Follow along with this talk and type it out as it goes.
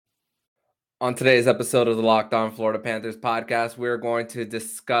On today's episode of the Locked On Florida Panthers podcast, we're going to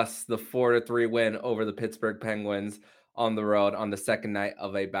discuss the 4-3 win over the Pittsburgh Penguins on the road on the second night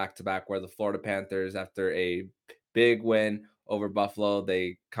of a back-to-back where the Florida Panthers, after a big win over Buffalo,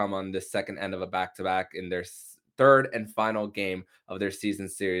 they come on the second end of a back-to-back in their third and final game of their season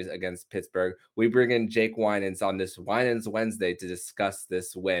series against Pittsburgh. We bring in Jake Winans on this Winans Wednesday to discuss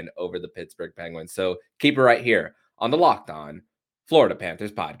this win over the Pittsburgh Penguins. So keep it right here on the Locked On Florida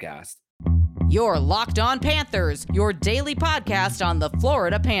Panthers podcast. Your Locked On Panthers, your daily podcast on the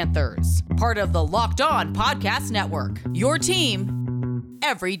Florida Panthers. Part of the Locked On Podcast Network. Your team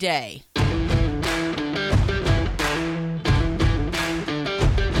every day.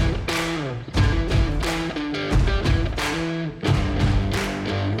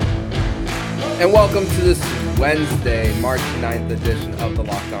 And welcome to this Wednesday, March 9th edition of the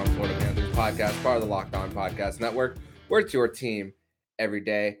Locked On Florida Panthers podcast, part of the Locked On Podcast Network, where it's your team every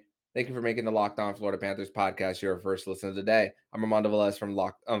day. Thank you for making the Locked On Florida Panthers podcast your first listen of the day. I'm Armando Velez from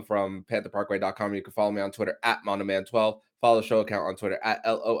PantherParkway.com. You can follow me on Twitter at MondoMan12. Follow the show account on Twitter at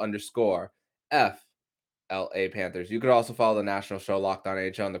LO_FLA Panthers. You could also follow the national show Locked On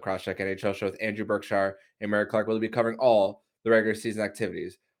NHL and the Crosscheck NHL show with Andrew Berkshire and Mary Clark. We'll be covering all the regular season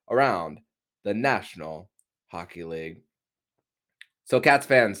activities around the National Hockey League. So, Cats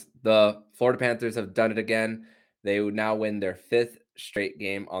fans, the Florida Panthers have done it again. They would now win their fifth straight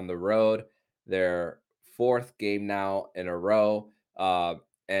game on the road, their fourth game now in a row.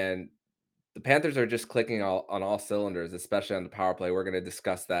 And the Panthers are just clicking on all cylinders, especially on the power play. We're going to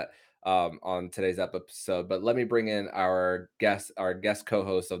discuss that on today's episode. But let me bring in our guest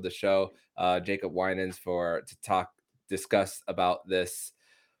co-host of the show, Jacob Winans, to discuss about this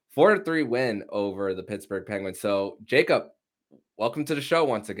 4-3 win over the Pittsburgh Penguins. So, Jacob, welcome to the show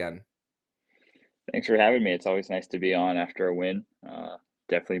once again. Thanks for having me. It's always nice to be on after a win.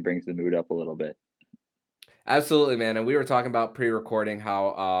 Definitely brings the mood up a little bit. Absolutely, man. And we were talking about pre-recording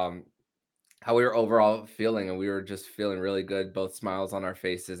how we were overall feeling, and we were just feeling really good, both smiles on our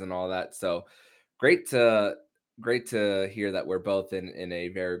faces and all that. So great to hear that we're both in a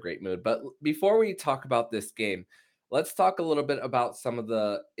very great mood. But before we talk about this game, let's talk a little bit about some of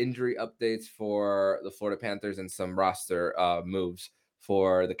the injury updates for the Florida Panthers and some roster moves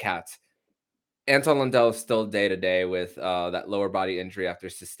for the Cats. Anton Lundell is still day-to-day with that lower body injury after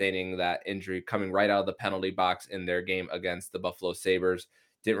sustaining that injury coming right out of the penalty box in their game against the Buffalo Sabres.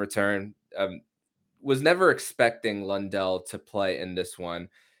 Didn't return. Was never expecting Lundell to play in this one.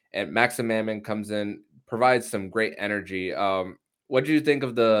 And Maxim Mamin comes in, provides some great energy. What did you think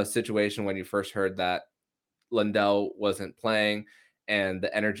of the situation when you first heard that Lundell wasn't playing and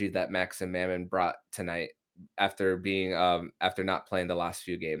the energy that Maxim Mamin brought tonight after not playing the last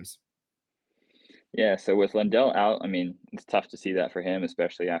few games? Yeah, so with Lundell out, I mean, it's tough to see that for him,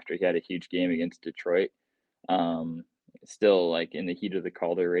 especially after he had a huge game against Detroit. Still like in the heat of the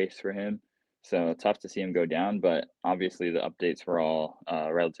Calder race for him. So tough to see him go down, but obviously the updates were all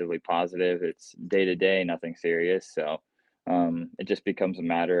relatively positive. It's day to day, nothing serious. So it just becomes a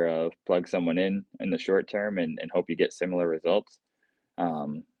matter of plug someone in the short term and hope you get similar results.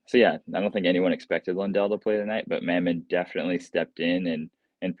 So yeah, I don't think anyone expected Lundell to play tonight, but Mamin definitely stepped in and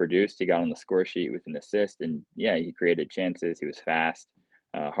produced. He got on the score sheet with an assist, and yeah, he created chances. He was fast,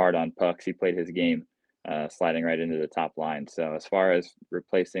 hard on pucks. He played his game, sliding right into the top line. So as far as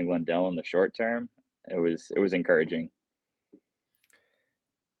replacing Lundell in the short term, it was encouraging.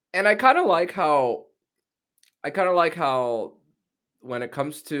 And I kind of like how when it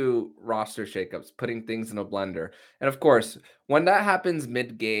comes to roster shakeups, putting things in a blender. And of course, when that happens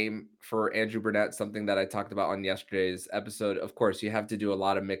mid-game for Andrew Brunette, something that I talked about on yesterday's episode, of course, you have to do a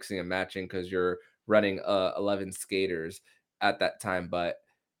lot of mixing and matching because you're running 11 skaters at that time. But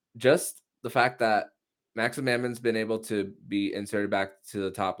just the fact that Maxim Mammon's been able to be inserted back to the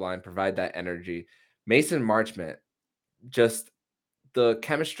top line, provide that energy. Mason Marchment, just the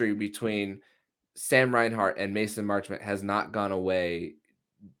chemistry between Sam Reinhart and Mason Marchment has not gone away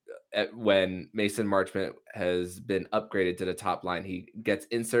when Mason Marchment has been upgraded to the top line. He gets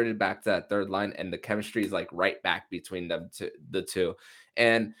inserted back to that third line, and the chemistry is like right back between the two.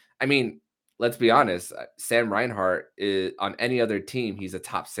 And I mean, let's be honest, Sam Reinhart is on any other team, he's a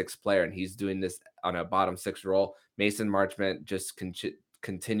top 6 player, and he's doing this on a bottom 6 role. Mason Marchment just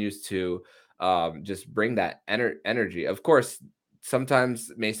continues to just bring that energy. Of course,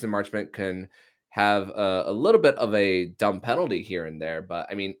 sometimes Mason Marchment can have a little bit of a dumb penalty here and there. But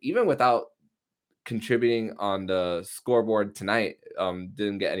I mean, even without contributing on the scoreboard tonight,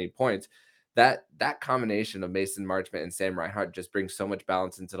 didn't get any points. That combination of Mason Marchment and Sam Reinhart just brings so much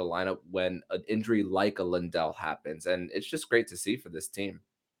balance into the lineup when an injury like a Lundell happens. And it's just great to see for this team.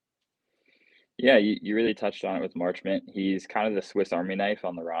 Yeah, you really touched on it with Marchment. He's kind of the Swiss Army knife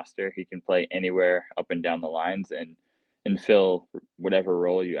on the roster. He can play anywhere up and down the lines and fill whatever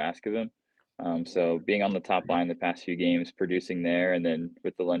role you ask of him. So being on the top line the past few games, producing there, and then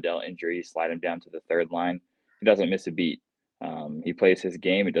with the Lundell injury, slide him down to the third line. He doesn't miss a beat. He plays his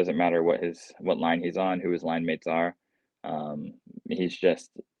game. It doesn't matter what line he's on, who his line mates are. Um,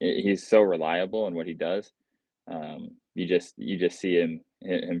 he's so reliable in what he does. You just see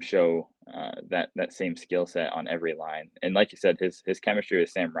him show that same skill set on every line. And like you said, his chemistry with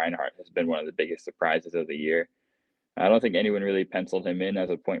Sam Reinhart has been one of the biggest surprises of the year. I don't think anyone really penciled him in as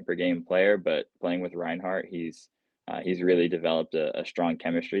a point per game player, but playing with Reinhart, he's really developed a strong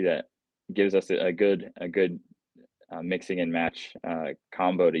chemistry that gives us a good mixing and match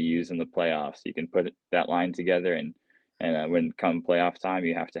combo to use in the playoffs. You can put that line together, and when come playoff time,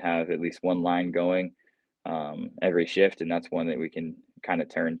 you have to have at least one line going every shift, and that's one that we can kind of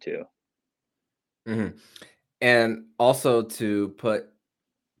turn to. Mhm. And also to put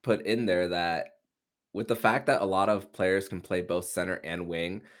in there that with the fact that a lot of players can play both center and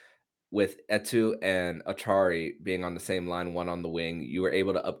wing, with Etu and Achari being on the same line, one on the wing, you were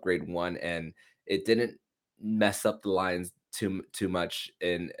able to upgrade one, and it didn't mess up the lines too much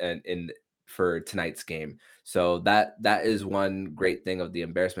in for tonight's game. So that is one great thing of the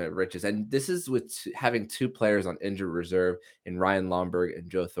embarrassment of riches, and this is with having two players on injured reserve in Ryan Lomberg and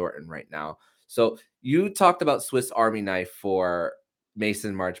Joe Thornton right now. So you talked about Swiss Army knife for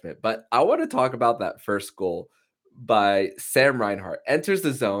Mason Marchment, but I want to talk about that first goal by Sam Reinhart. Enters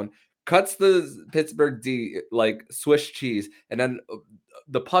the zone, cuts the Pittsburgh D like Swiss cheese, and then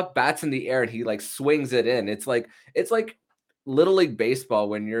the puck bats in the air and he like swings it in. It's like little league baseball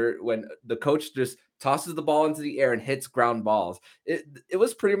when the coach just tosses the ball into the air and hits ground balls. It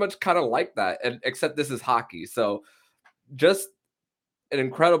was pretty much kind of like that, and except this is hockey. So just an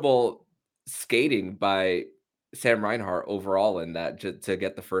incredible skating by Sam Reinhart overall in that to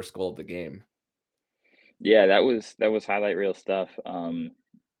get the first goal of the game. Yeah, that was highlight reel stuff.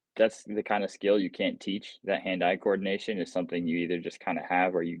 That's the kind of skill you can't teach. That hand-eye coordination is something you either just kind of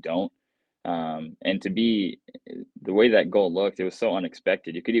have or you don't. And to be the way that goal looked, it was so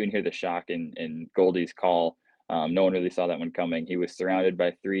unexpected. You could even hear the shock in Goldie's call. No one really saw that one coming. He was surrounded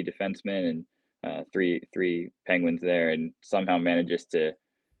by three defensemen and three Penguins there, and somehow manages to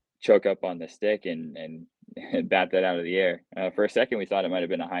choke up on the stick and bat that out of the air. For a second, we thought it might have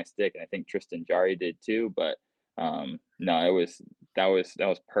been a high stick, and I think Tristan Jari did too. But no, that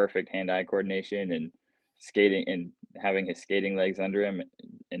was perfect hand-eye coordination and skating and having his skating legs under him,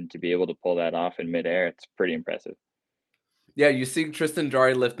 and to be able to pull that off in midair, it's pretty impressive. Yeah, you see Tristan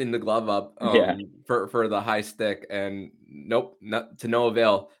Jari lifting the glove up Yeah, for the high stick, and nope, not to no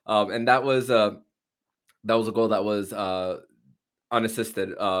avail. And that was a goal that was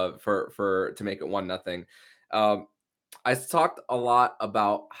unassisted for to make it 1-0. Um, I talked a lot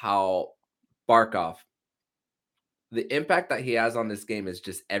about how Barkov, the impact that he has on this game is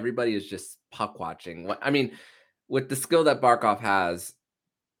just everybody is just puck watching. I mean, with the skill that Barkov has,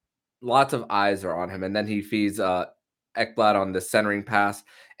 lots of eyes are on him, and then he feeds Ekblad on the centering pass,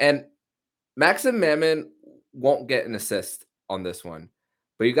 and Maxim Mammon won't get an assist on this one,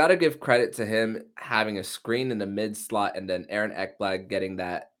 but you got to give credit to him having a screen in the mid slot, and then Aaron Ekblad getting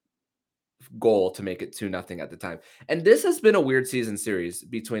that goal to make it 2-0 at the time. And this has been a weird season series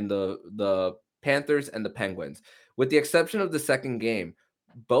between the Panthers and the Penguins. With the exception of the second game,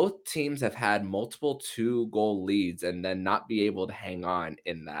 both teams have had multiple two-goal leads and then not be able to hang on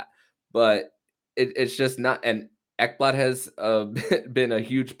in that. But it's just not, and Ekblad has been a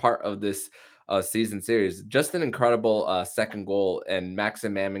huge part of this season series. Just an incredible second goal, and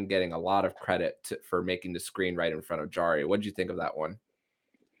Maxim Mammon getting a lot of credit for making the screen right in front of Jari. What did you think of that one?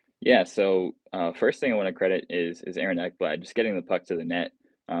 yeah. So first thing I want to credit is Aaron Ekblad just getting the puck to the net.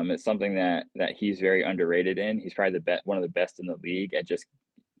 It's something that he's very underrated in. He's probably one of the best in the league at just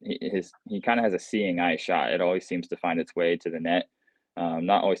he kind of has a seeing eye shot. It always seems to find its way to the net,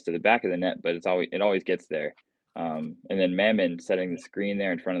 not always to the back of the net, but it always gets there. And then Mammon setting the screen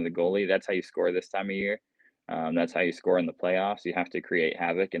there in front of the goalie. That's how you score this time of year. That's how you score in the playoffs. You have to create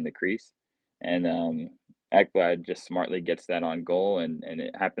havoc in the crease, and Ekblad just smartly gets that on goal, and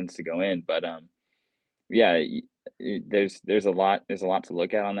it happens to go in. But yeah, there's a lot to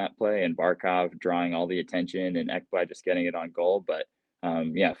look at on that play, and Barkov drawing all the attention, and Ekblad just getting it on goal. But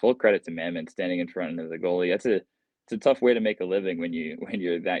yeah, full credit to Mammon standing in front of the goalie. It's a tough way to make a living when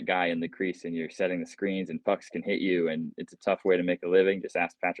you're that guy in the crease and you're setting the screens and pucks can hit you, and it's a tough way to make a living. Just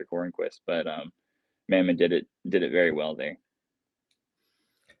ask Patrick Hornquist, but Mammon did it very well there.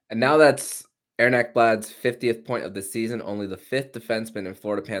 And now that's Aaron Ekblad's 50th point of the season, only the fifth defenseman in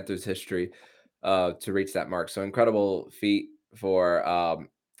Florida Panthers history. to reach that mark. So incredible feat for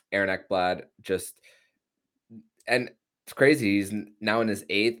Aaron Ekblad. Just and it's crazy. He's now in his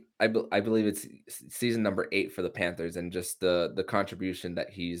eighth. I believe it's season number 8 for the Panthers, and just the contribution that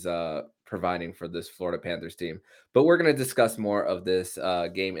he's providing for this Florida Panthers team. But we're going to discuss more of this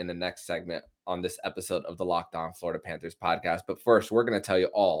game in the next segment on this episode of the Locked On Florida Panthers podcast. But first, we're going to tell you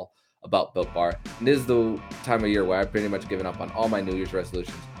all about Built Bar. And this is the time of year where I've pretty much given up on all my New Year's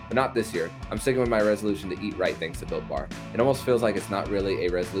resolutions. But not this year. I'm sticking with my resolution to eat right thanks to Built Bar. It almost feels like it's not really a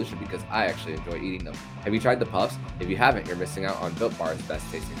resolution because I actually enjoy eating them. Have you tried the Puffs? If you haven't, you're missing out on Built Bar's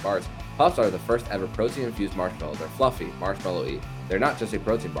best tasting bars. Puffs are the first ever protein-infused marshmallows. They're fluffy, marshmallowy. They're not just a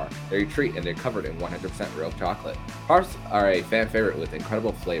protein bar. They're a treat, and they're covered in 100% real chocolate. Puffs are a fan favorite with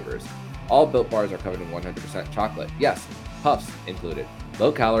incredible flavors. All Built Bars are covered in 100% chocolate. Yes, Puffs included.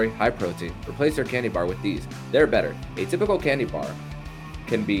 Low calorie, high protein. Replace your candy bar with these. They're better. A typical candy bar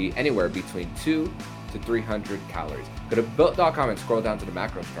can be anywhere between 2 to 300 calories. Go to built.com and scroll down to the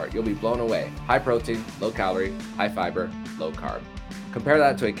macros chart. You'll be blown away. High protein, low calorie, high fiber, low carb. Compare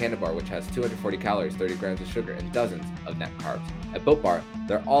that to a candy bar, which has 240 calories, 30 grams of sugar, and dozens of net carbs. At Built Bar,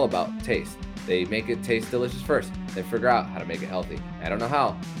 they're all about taste. They make it taste delicious first, then figure out how to make it healthy. I don't know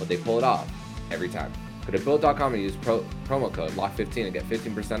how, but they pull it off every time. Go to built.com and use promo code LOCK15 and get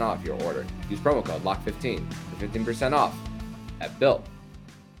 15% off your order. Use promo code LOCK15 for 15% off at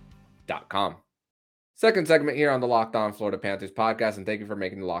built.com. Second segment here on the Locked On Florida Panthers podcast, and thank you for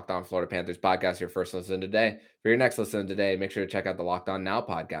making the Locked On Florida Panthers podcast your first listen today. For your next listen today, make sure to check out the Locked On Now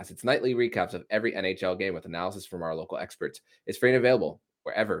podcast. It's nightly recaps of every NHL game with analysis from our local experts. It's free and available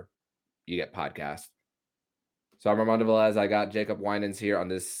wherever you get podcasts. So I'm Armando Velez. I got Jacob Winans here on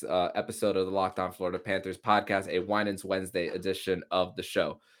this episode of the Locked On Florida Panthers podcast, a Winans Wednesday edition of the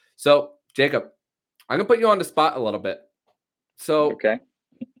show. So, Jacob, I'm going to put you on the spot a little bit. So, Okay.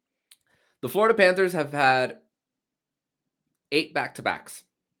 The Florida Panthers have had 8 back-to-backs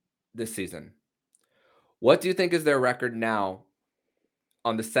this season. What do you think is their record now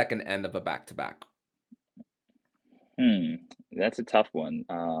on the second end of a back-to-back? That's a tough one.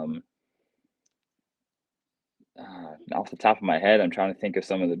 Off the top of my head, I'm trying to think of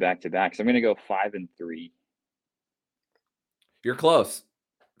some of the back-to-backs. I'm going to go 5-3. You're close.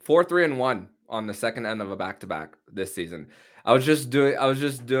 4-3-1 on the second end of a back-to-back this season. I was just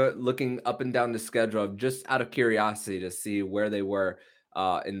looking up and down the schedule just out of curiosity to see where they were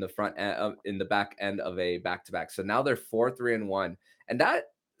in the front end in the back end of a back-to-back. So now they're 4-3-1, and that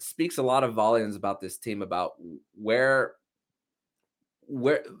speaks a lot of volumes about this team, about where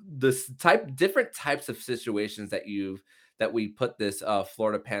different types of situations that we put this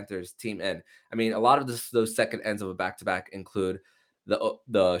Florida Panthers team in. I mean, a lot of those second ends of a back-to-back include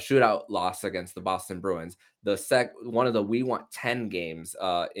the shootout loss against the Boston Bruins, one of the We Want 10 games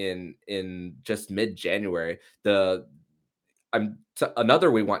in just mid-January, another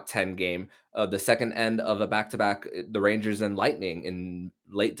We Want 10 game, the second end of a back-to-back, the Rangers and Lightning in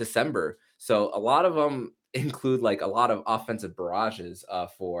late December. So a lot of them include like a lot of offensive barrages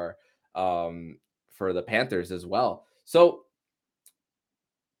for the Panthers as well. So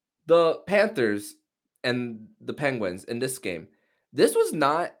the Panthers and the Penguins in this game, this was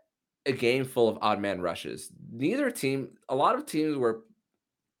not a game full of odd man rushes. A lot of teams were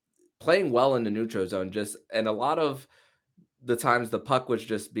playing well in the neutral zone, and a lot of the times the puck was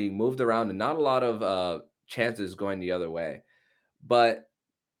just being moved around and not a lot of chances going the other way. But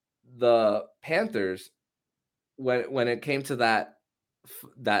the Panthers, when it came to that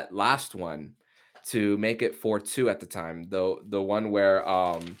last one to make it 4-2 at the time, though, the one where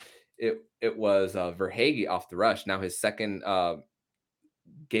it was Verhaeghe off the rush, now his second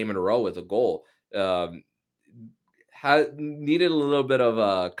game in a row with a goal, needed a little bit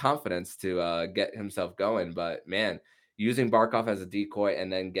of confidence to get himself going. But man, using Barkov as a decoy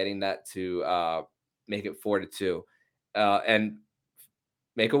and then getting that to make it 4-2, and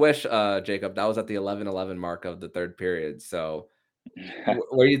make a wish, Jacob, that was at the 11-11 mark of the third period. So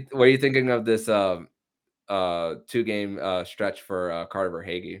were you thinking of this 2-game stretch for Carter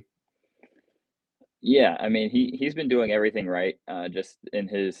Verhaeghe? Yeah, I mean, he's been doing everything right. Just in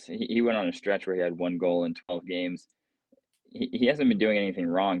he went on a stretch where he had 1 goal in 12 games. He hasn't been doing anything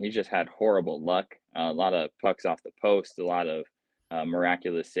wrong. He's just had horrible luck. A lot of pucks off the post, a lot of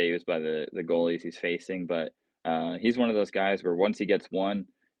miraculous saves by the goalies he's facing. But he's one of those guys where once he gets one,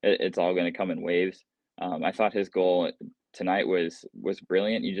 it's all going to come in waves. I thought his goal tonight was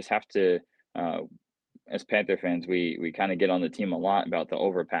brilliant. You just have to, as Panther fans, we kind of get on the team a lot about the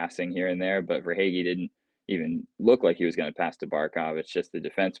overpassing here and there, but Verhaeghe didn't even look like he was going to pass to Barkov. It's just the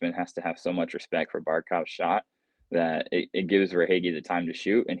defenseman has to have so much respect for Barkov's shot that it gives Verhaeghe the time to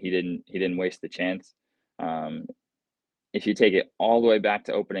shoot, and he didn't waste the chance. Um, if you take it all the way back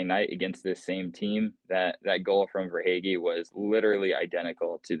to opening night against this same team, that goal from Verhaeghe was literally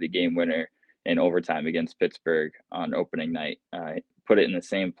identical to the game winner in overtime against Pittsburgh on opening night. Put it in the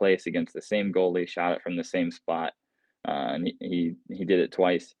same place against the same goalie, shot it from the same spot, and he did it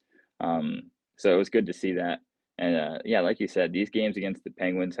twice. So it was good to see that. And yeah, like you said, these games against the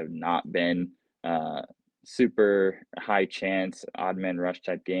Penguins have not been uh, super high chance, odd man rush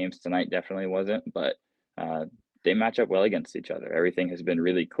type games. Tonight definitely wasn't, but uh, they match up well against each other. Everything has been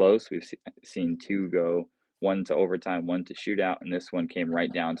really close. We've seen two go, one to overtime, one to shootout, and this one came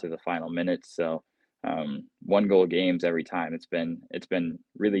right down to the final minutes. So one goal games every time. It's been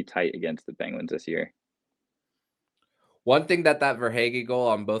really tight against the Penguins this year. One thing that Verhaeghe goal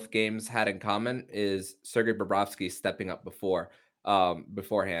on both games had in common is Sergei Bobrovsky stepping up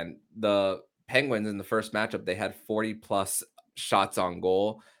beforehand. The Penguins in the first matchup, they had 40 plus shots on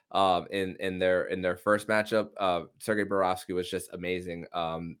goal. In their first matchup, Sergei Bobrovsky was just amazing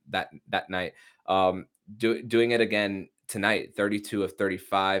that night. Doing it again tonight, 32 of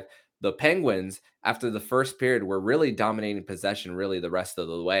 35. The Penguins, after the first period, were really dominating possession really the rest of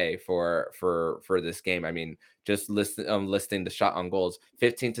the way for this game. I mean, just listing the shot on goals,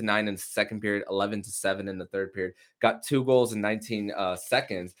 15-9 in the second period, 11-7 in the third period. Got 2 goals in 19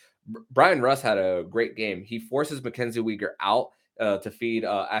 seconds. Brian Russ had a great game. He forces Mackenzie Weegar out to feed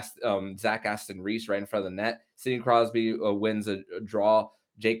Zach Aston Reese right in front of the net. Sidney Crosby wins a draw.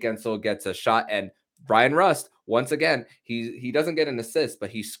 Jake Gensel gets a shot, and Brian Rust, once again, he doesn't get an assist,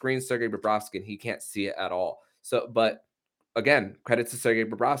 but he screens Sergei Bobrovsky and he can't see it at all. So, but again, credit to Sergei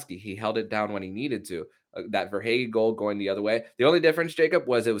Bobrovsky. He held it down when he needed to. That Verhaeghe goal going the other way. The only difference, Jacob,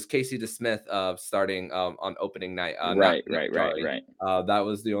 was it was Casey DeSmith starting on opening night, Right, not right, right, Jari. right. That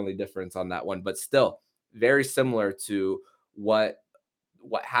was the only difference on that one, but still very similar to what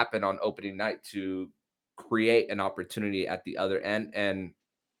happened on opening night to create an opportunity at the other end. And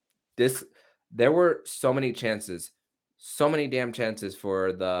this, there were so many damn chances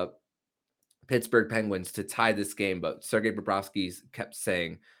for the Pittsburgh Penguins to tie this game, but Sergei Bobrovsky kept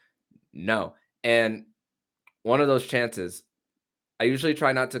saying no. And one of those chances, I usually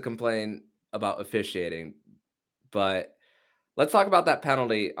try not to complain about officiating, but let's talk about that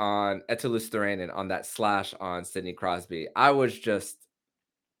penalty on Eetu Luostarinen on that slash on Sidney Crosby. I wanted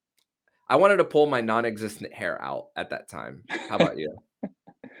to pull my non-existent hair out at that time. How about you?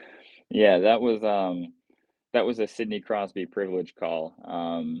 Yeah, that was a Sidney Crosby privilege call.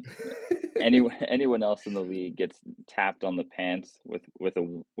 Anyone else in the league gets tapped on the pants with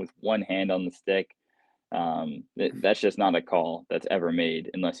one hand on the stick. That's just not a call that's ever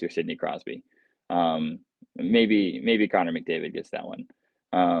made unless you're Sidney Crosby. Um, maybe Connor McDavid gets that one.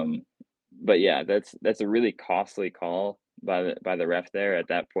 But yeah, that's a really costly call by the ref there at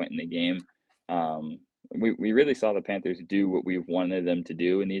that point in the game. Um, we really saw the Panthers do what we've wanted them to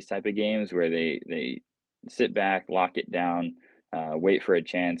do in these type of games where they sit back, lock it down, wait for a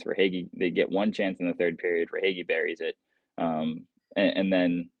chance. Verhaeghe, they get one chance in the third period. Verhaeghe buries it, and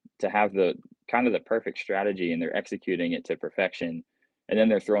then to have the kind of the perfect strategy and they're executing it to perfection, and then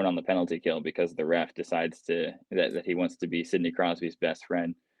they're thrown on the penalty kill because the ref decides that he wants to be Sidney Crosby's best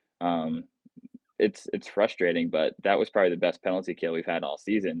friend. Um, it's frustrating, but that was probably the best penalty kill we've had all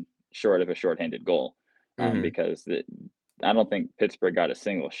season, short of a shorthanded goal, Mhm. because I don't think Pittsburgh got a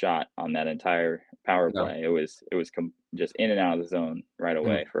single shot on that entire power No. play. It was just in and out of the zone right Mhm.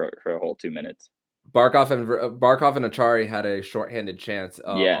 away for a whole 2 minutes. Barkov and Achari had a shorthanded chance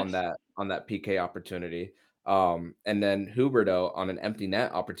on Yes, that PK opportunity. And then Huberto on an empty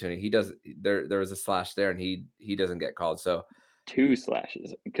net opportunity. He does there was a slash there and he doesn't get called. So two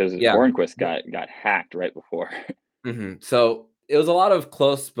slashes because yeah. Hornquist got hacked right before. So it was a lot of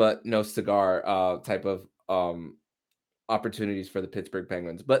close but no cigar type of opportunities for the Pittsburgh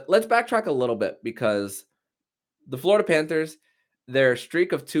Penguins. But let's backtrack a little bit because the Florida Panthers, their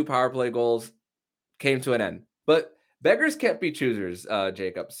streak of 2 power play goals came to an end. But beggars can't be choosers,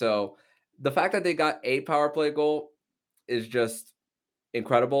 Jacob. So the fact that they got a power play goal is just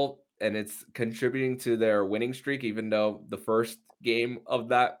incredible, and it's contributing to their winning streak, even though the first game of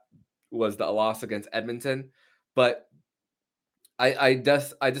that was the loss against Edmonton. But I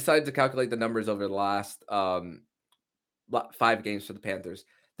decided to calculate the numbers over the last 5 games for the Panthers.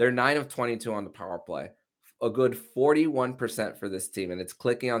 They're 9 of 22 on the power play. A good 41% for this team, and it's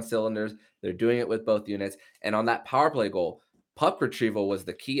clicking on cylinders. They're doing it with both units. And on that power play goal, puck retrieval was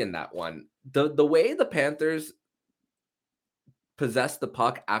the key in that one. The way the Panthers possess the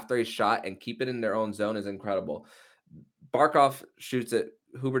puck after a shot and keep it in their own zone is incredible. Barkov shoots it.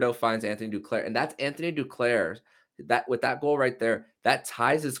 Huberto finds Anthony Duclair, and that's Anthony Duclair that with that goal right there, that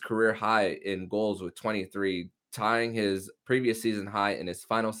ties his career high in goals with 23, tying his previous season high in his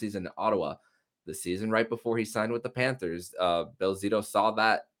final season in Ottawa, the season right before he signed with the Panthers. Bill Zito saw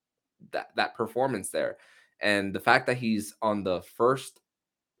that performance there, and the fact that he's on the first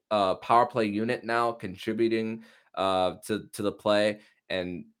power play unit now, contributing to the play,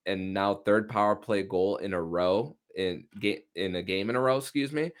 and now third power play goal in a row in a game in a row.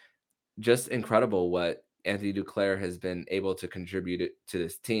 Excuse me, just incredible what Anthony Duclair has been able to contribute to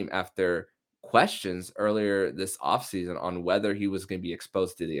this team after questions earlier this offseason on whether he was going to be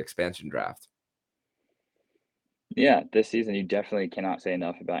exposed to the expansion draft. Yeah, this season you definitely cannot say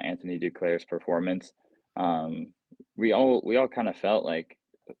enough about Anthony Duclair's performance. Um, we all kind of felt like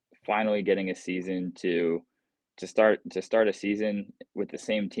finally getting a season to start a season with the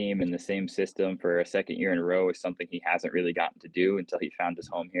same team and the same system for a second year in a row is something he hasn't really gotten to do until he found his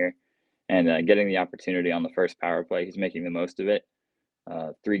home here. And getting the opportunity on the first power play, he's making the most of it.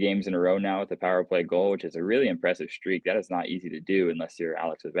 3 games in a row now with the power play goal, which is a really impressive streak. That is not easy to do unless you're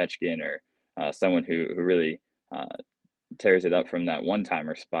Alex Ovechkin or someone who really uh, tears it up from that one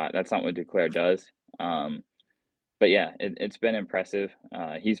timer spot. That's not what Duclair does. Um, but yeah, it's been impressive.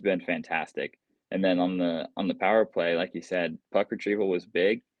 He's been fantastic. And then on the power play, like you said, puck retrieval was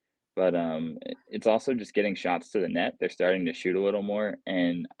big, but it's also just getting shots to the net. They're starting to shoot a little more,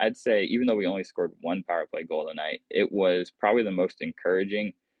 and I'd say even though we only scored one power play goal tonight, it was probably the most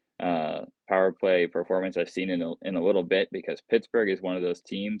encouraging power play performance I've seen in a little bit because Pittsburgh is one of those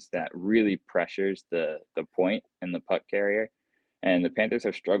teams that really pressures the point and the puck carrier, and the Panthers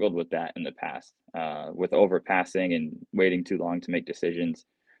have struggled with that in the past, with overpassing and waiting too long to make decisions.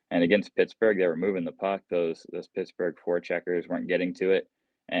 And against Pittsburgh, they were moving the puck. Those Pittsburgh forecheckers weren't getting to it,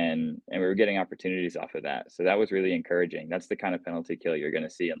 and we were getting opportunities off of that. So that was really encouraging. That's the kind of penalty kill you're going to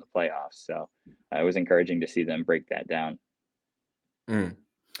see in the playoffs. So it was encouraging to see them break that down. Mm.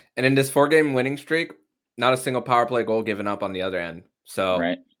 And in this 4-game winning streak, not a single power play goal given up on the other end. So,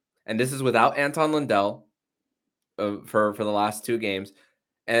 Right? and this is without Anton Lundell for the last 2 games,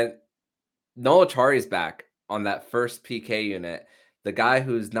 and Noah Chari's back on that first PK unit. The guy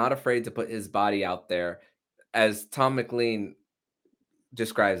who's not afraid to put his body out there, as Tom McLean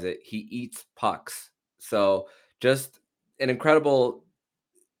describes it, he eats pucks. So just an incredible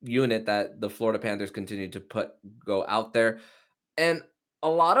unit that the Florida Panthers continue to go out there. And a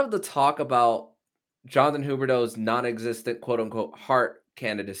lot of the talk about Jonathan Huberdeau's non-existent quote unquote heart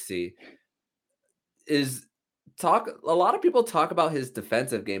candidacy is talk a lot of people talk about his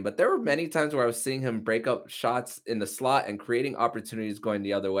defensive game, but there were many times where I was seeing him break up shots in the slot and creating opportunities going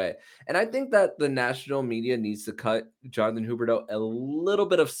the other way. And I think that the national media needs to cut Jonathan Huberdeau a little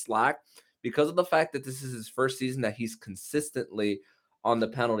bit of slack because of the fact that this is his first season that he's consistently on the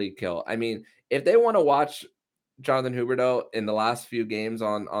penalty kill. I mean, if they want to watch Jonathan Huberdeau in the last few games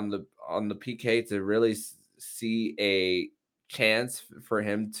on the PK to really see a chance for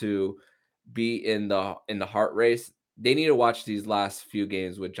him to be in the heart race, they need to watch these last few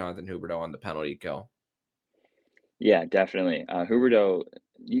games with Jonathan Huberdeau on the penalty kill. Yeah, definitely. Huberdeau,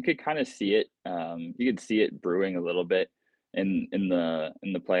 you could kind of see it. You could see it brewing a little bit in the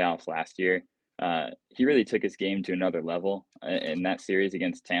playoffs last year. He really took his game to another level in that series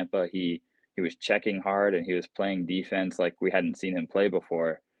against Tampa. He was checking hard and he was playing defense like we hadn't seen him play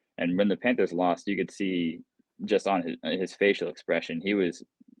before. And when the Panthers lost, you could see just on his facial expression, he was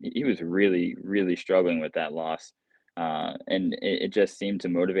really struggling with that loss. And it just seemed to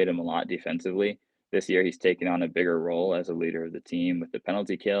motivate him a lot defensively. This year, he's taken on a bigger role as a leader of the team with the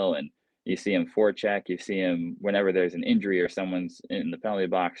penalty kill, and you see him forecheck. You see him whenever there's an injury or someone's in the penalty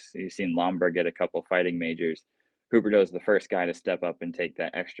box. You've seen Lomberg get a couple fighting majors. Huberdeau's the first guy to step up and take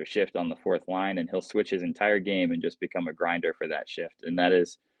that extra shift on the fourth line, and he'll switch his entire game and just become a grinder for that shift. And that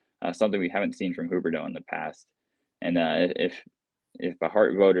is something we haven't seen from Huberdeau in the past. And if the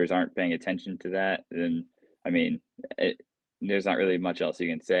Hart voters aren't paying attention to that, then I mean, it, there's not really much else you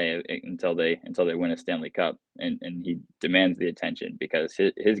can say until they win a Stanley Cup, and he demands the attention because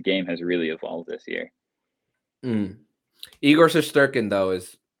his game has really evolved this year. Mm. Igor Shesterkin though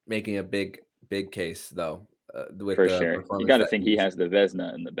is making a big case though with For the sure. You performance got to that think he he's has the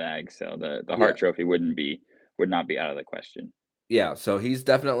Vesna in the bag, so the yeah. Hart Trophy would not be out of the question. Yeah, so he's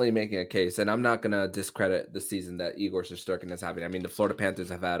definitely making a case, and I'm not gonna discredit the season that Igor Shesterkin is having. I mean, the Florida Panthers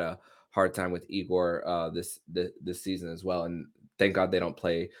have had a hard time with Igor this season as well, and thank God they don't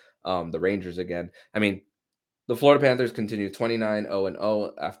play the Rangers again. I mean, the Florida Panthers continue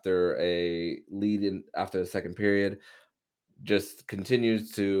 29-0-0 after a lead in after the second period. Just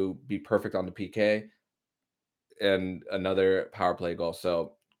continues to be perfect on the PK and another power play goal.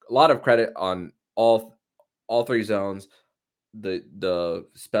 So a lot of credit on all three zones, the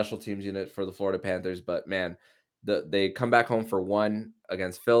special teams unit for the Florida Panthers. But man, they come back home for one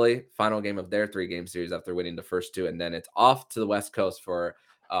against Philly, final game of their 3-game series after winning the first two, and then it's off to the West Coast for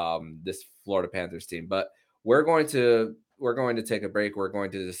this Florida Panthers team. But we're going to take a break. We're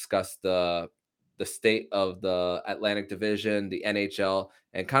going to discuss the state of the Atlantic Division, the NHL,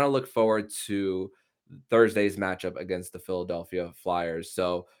 and kind of look forward to Thursday's matchup against the Philadelphia Flyers.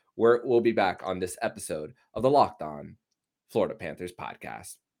 So we'll be back on this episode of the Locked On Florida Panthers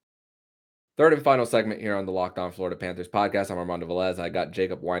podcast. Third and final segment here on the Locked On Florida Panthers podcast. I'm Armando Velez. I got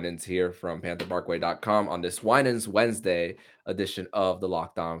Jacob Winans here from PantherParkway.com on this Winans Wednesday edition of the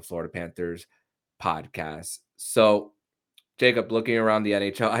Locked On Florida Panthers podcast. So, Jacob, looking around the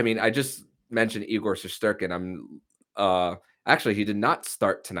NHL, I mean, I just mentioned Igor Shesterkin. Actually, he did not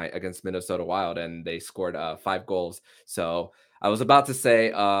start tonight against Minnesota Wild, and they scored 5 goals. So I was about to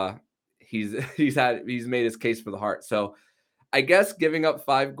say he's he's made his case for the Hart. So I guess giving up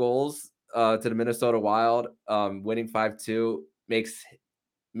 5 goals to the Minnesota Wild, winning 5-2 makes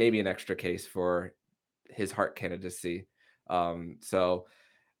maybe an extra case for his Hart candidacy. So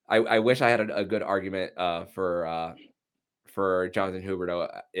I wish I had a good argument for Jonathan Huberdeau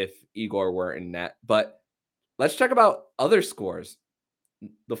if Igor were in net. But let's check about other scores.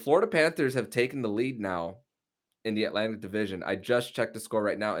 The Florida Panthers have taken the lead now in the Atlantic Division. I just checked the score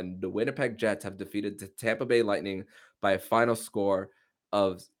right now, and the Winnipeg Jets have defeated the Tampa Bay Lightning by a final score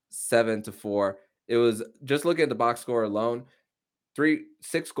of 7-4. It was just looking at the box score alone,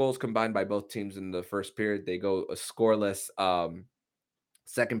 6 goals combined by both teams in the first period. They go a scoreless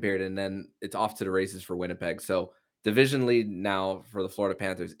second period, and then it's off to the races for Winnipeg. So division lead now for the Florida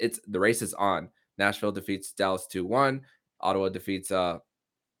Panthers. The race is on. Nashville defeats Dallas 2-1. Ottawa defeats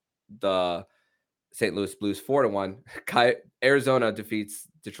the St. Louis Blues 4-1. Arizona defeats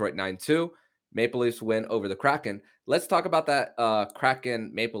Detroit 9-2. Maple Leafs win over the Kraken. Let's talk about that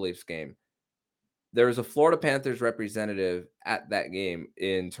Kraken Maple Leafs game. There was a Florida Panthers representative at that game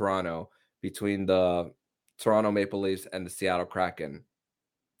in Toronto between the Toronto Maple Leafs and the Seattle Kraken.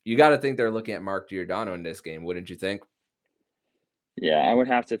 You got to think they're looking at Mark Giordano in this game, wouldn't you think? Yeah, I would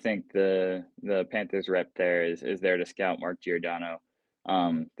have to think the Panthers rep there is there to scout Mark Giordano.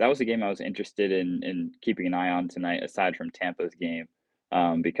 That was a game I was interested in keeping an eye on tonight, aside from Tampa's game,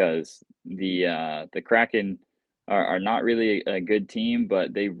 because the Kraken are not really a good team,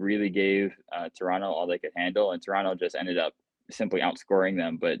 but they really gave Toronto all they could handle, and Toronto just ended up simply outscoring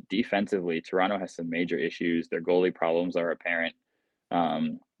them. But defensively, Toronto has some major issues. Their goalie problems are apparent.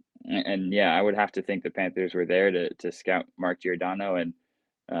 Um, and yeah, I would have to think the Panthers were there to scout Mark Giordano, and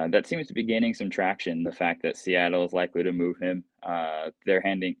that seems to be gaining some traction. The fact that Seattle is likely to move him,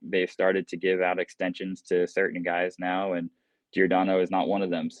 they've started to give out extensions to certain guys now, and Giordano is not one of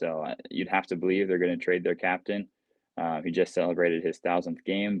them. So you'd have to believe they're going to trade their captain. He just celebrated his 1,000th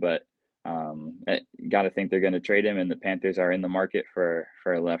game, but got to think they're going to trade him. And the Panthers are in the market for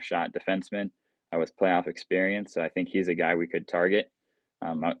a left shot defenseman with playoff experience. So I think he's a guy we could target.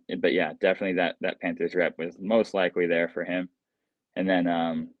 But yeah, definitely that Panthers rep was most likely there for him. And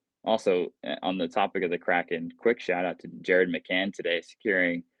then also on the topic of the Kraken, quick shout out to Jared McCann today,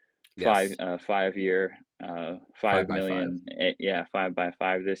 securing Yes. 5-year, 5 5 by 5. million,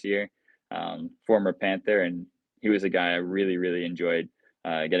 5x5 this year. Former Panther, and he was a guy I really enjoyed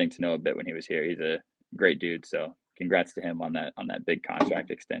getting to know a bit when he was here. He's a great dude, so congrats to him on that big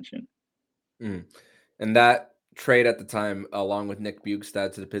contract extension. Mm. And that trade at the time, along with Nick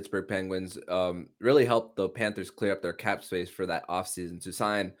Bjugstad to the Pittsburgh Penguins, really helped the Panthers clear up their cap space for that offseason to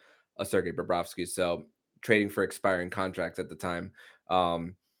sign a Sergei Bobrovsky. So trading for expiring contracts at the time.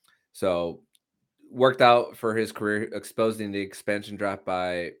 So worked out for his career, exposing the expansion draft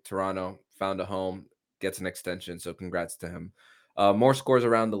by Toronto, found a home, gets an extension. So congrats to him. More scores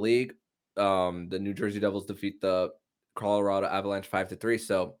around the league. The New Jersey Devils defeat the Colorado Avalanche 5-3.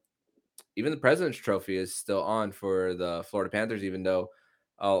 So even the President's Trophy is still on for the Florida Panthers, even though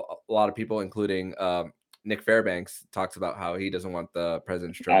a lot of people, including Nick Fairbanks, talks about how he doesn't want the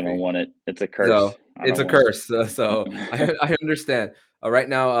President's Trophy. I don't want it. It's a curse. So it's a curse. So I understand. Right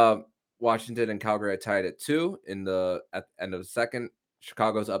now, Washington and Calgary are tied at 2 at the end of the second.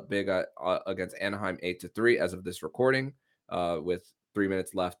 Chicago's up big against Anaheim 8-3 as of this recording, with 3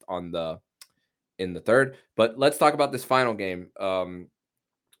 minutes left in the third. But let's talk about this final game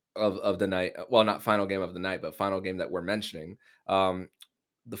of the night. Well, not final game of the night, but final game that we're mentioning.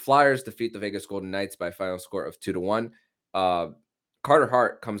 The Flyers defeat the Vegas Golden Knights by a final score of 2-1. Carter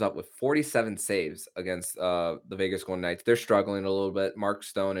Hart comes up with 47 saves against the Vegas Golden Knights. They're struggling a little bit. Mark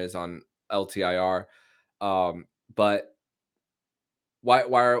Stone is on LTIR. But why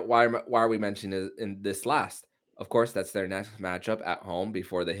are we mentioning it in this last? Of course, that's their next matchup at home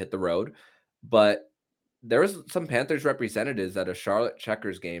before they hit the road. But there was some Panthers representatives at a Charlotte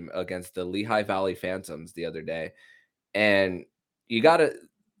Checkers game against the Lehigh Valley Phantoms the other day, and you gotta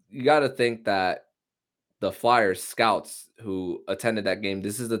you gotta think that the Flyers scouts who attended that game,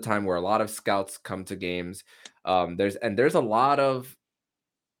 this is the time where a lot of scouts come to games. There's a lot of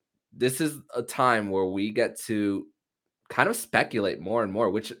this is a time where we get to kind of speculate more and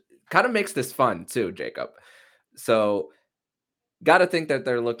more, which kind of makes this fun too, Jacob. So, gotta think that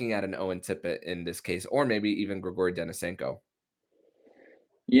they're looking at an Owen Tippett in this case, or maybe even Grigory Denisenko.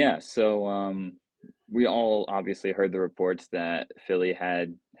 Yeah, so we all obviously heard the reports that Philly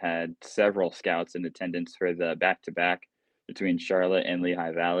had several scouts in attendance for the back-to-back between Charlotte and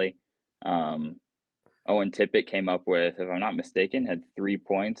Lehigh Valley. Um, Owen Tippett came up with, if I'm not mistaken, had 3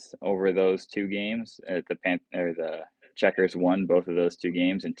 points over those two games. At the Checkers won both of those two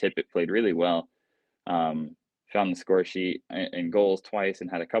games, and Tippett played really well. Um, Found the score sheet and goals twice, and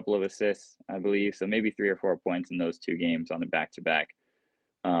had a couple of assists, I believe. So maybe 3 or 4 points in those two games on the back-to-back.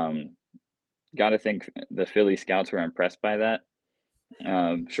 Um, Got to think the Philly scouts were impressed by that.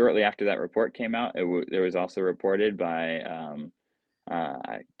 Shortly after that report came out, there was also reported by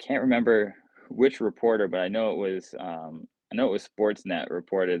I can't remember which reporter, but I know it was Sportsnet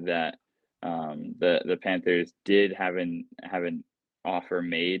reported that the Panthers did have an offer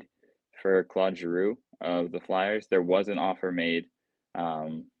made for Claude Giroux of the Flyers. There was an offer made.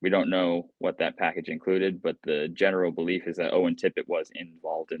 We don't know what that package included, but the general belief is that Owen Tippett was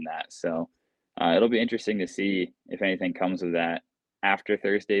involved in that. So it'll be interesting to see if anything comes of that after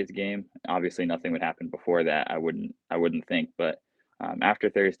Thursday's game. Obviously, nothing would happen before that. I wouldn't think, but after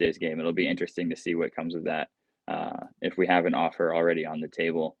Thursday's game, it'll be interesting to see what comes of that. If we have an offer already on the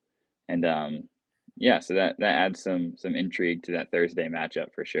table, and yeah, so that adds some intrigue to that Thursday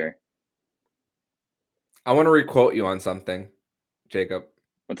matchup for sure. I want to requote you on something, Jacob.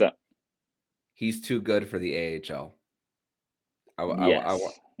 What's up? He's too good for the AHL. Yes.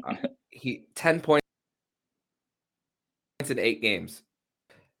 He 10 points in 8 games.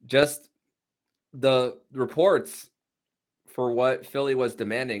 Just the reports for what Philly was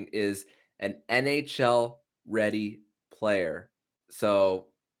demanding is an NHL ready player. So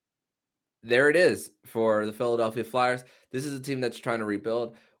there it is for the Philadelphia Flyers. This is a team that's trying to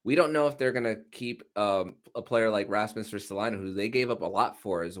rebuild. We don't know if they're going to keep a player like Rasmus Ristolainen, who they gave up a lot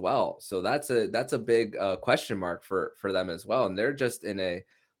for as well. So that's a big question mark for them as well. And they're just in a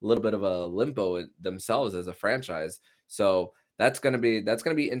little bit of a limbo themselves as a franchise. So that's gonna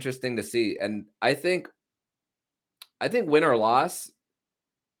be interesting to see. And I think win or loss,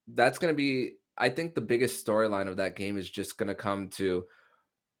 that's gonna be. I think the biggest storyline of that game is just gonna come to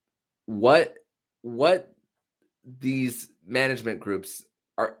what what these management groups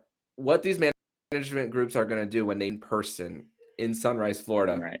are what these management groups are going to do when they in person in Sunrise,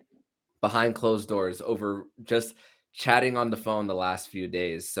 Florida, Right. behind closed doors over just chatting on the phone the last few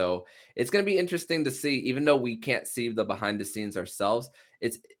days. So it's going to be interesting to see, even though we can't see the behind the scenes ourselves.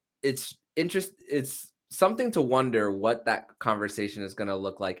 It's it's something to wonder what that conversation is going to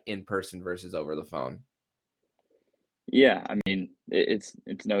look like in person versus over the phone. Yeah, I mean, it's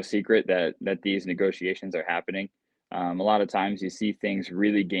no secret that these negotiations are happening. A lot of times you see things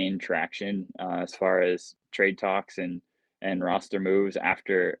really gain traction as far as trade talks and roster moves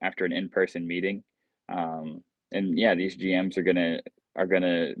after an in-person meeting. And yeah, these GMs are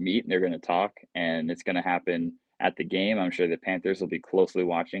gonna meet and they're gonna talk, and it's gonna happen at the game. I'm sure the Panthers will be closely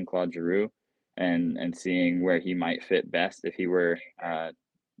watching Claude Giroux and seeing where he might fit best if he were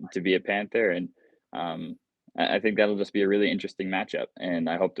to be a Panther. And um, I think that'll just be a really interesting matchup, and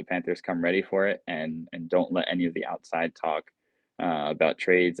I hope the Panthers come ready for it and don't let any of the outside talk about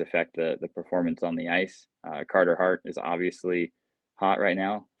trades affect the performance on the ice. Carter Hart is obviously hot right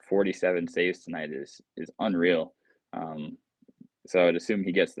now. 47 saves tonight is unreal. Um, so I'd assume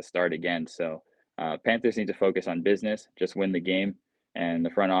he gets the start again. So Panthers need to focus on business, just win the game, and the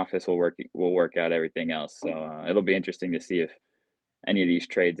front office will work out everything else. So it'll be interesting to see if any of these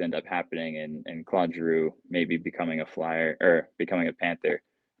trades end up happening and Claude Giroux maybe becoming a Flyer or becoming a Panther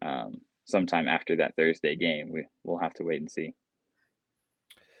sometime after that Thursday game. We'll have to wait and see.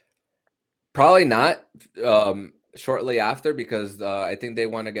 Probably not shortly after, because I think they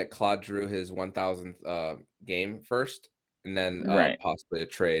want to get Claude Giroux his 1,000th game first, and then Right, possibly a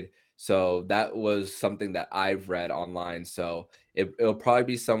trade. So that was something that I've read online. So it'll probably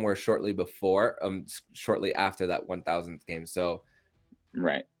be somewhere shortly before, shortly after that 1,000th game. So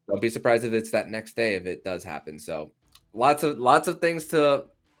right. don't be surprised if it's that next day if it does happen. So lots of things to.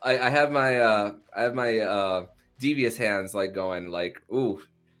 I have my devious hands like going like, ooh,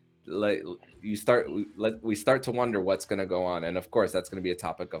 like we start to wonder what's going to go on. And of course, that's going to be a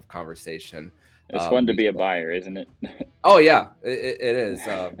topic of conversation. It's fun to be a buyer, isn't it? Oh yeah, it is.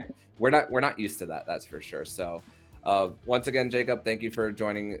 We're not used to that. That's for sure. So once again, Jacob, thank you for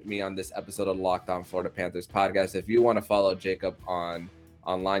joining me on this episode of Locked On Florida Panthers podcast. If you want to follow Jacob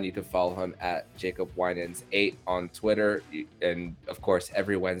online, you can follow him at Jacob Winans8 on Twitter. And of course,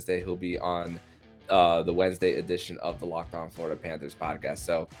 every Wednesday he'll be on the Wednesday edition of the Locked On Florida Panthers podcast.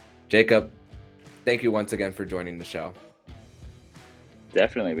 So Jacob, thank you once again for joining the show.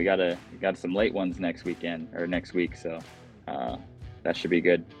 Definitely. We got some late ones next week, so that should be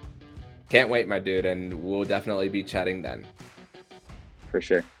good. Can't wait, my dude, and we'll definitely be chatting then. For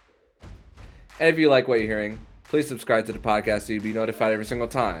sure. And if you like what you're hearing, please subscribe to the podcast so you'll be notified every single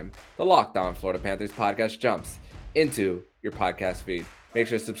time the Locked On Florida Panthers podcast jumps into your podcast feed. Make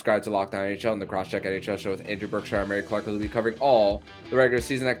sure to subscribe to Locked On NHL and the Crosscheck NHL show with Andrew Berkshire and Mary Clark, who will be covering all the regular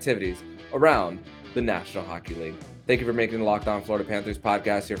season activities around the National Hockey League. Thank you for making the Locked On Florida Panthers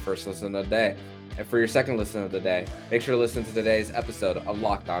podcast your first listen of the day. And for your second listen of the day, make sure to listen to today's episode of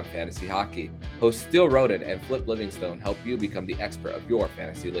Locked On Fantasy Hockey. Hosts Steele Roden and Flip Livingstone help you become the expert of your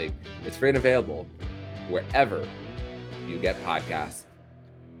fantasy league. It's free and available wherever you get podcasts.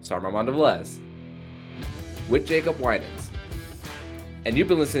 So I'm Armando Velez with Jacob Winans. And you've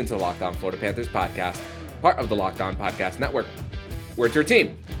been listening to the Locked On Florida Panthers podcast, part of the Locked On Podcast Network. We're your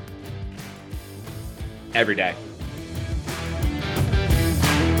team every day.